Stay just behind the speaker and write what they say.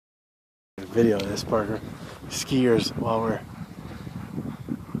video of this, Parker. Skiers while we're...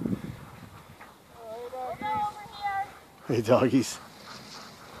 Hey, doggies.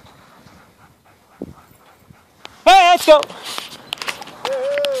 Hey, let's go.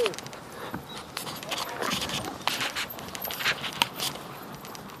 Hey.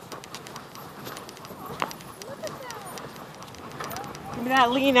 Give me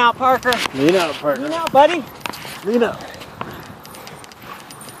that lean out, Parker. Lean out, Parker. Lean out, buddy. Lean out.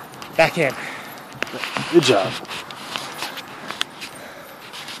 Back in. Good job.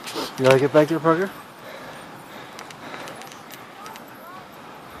 You gotta get back there, Parker?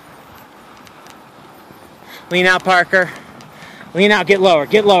 Lean out, Parker. Lean out, get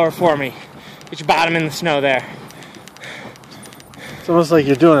lower for me. Get your bottom in the snow there. It's almost like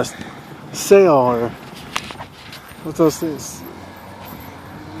you're doing a sail or what's those things?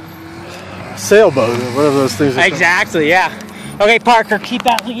 Sailboat or whatever those things are. Exactly, yeah. Okay, Parker, keep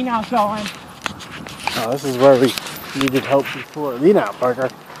that lean out going. Oh, this is where we needed help before. Lean out, Parker.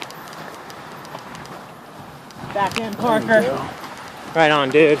 Back in, Parker. Right on,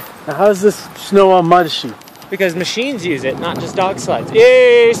 dude. Now, how does this snow on mud sheet? Because machines use it, not just dog slides.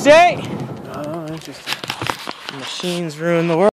 Easy! Oh, interesting. Machines ruin the world.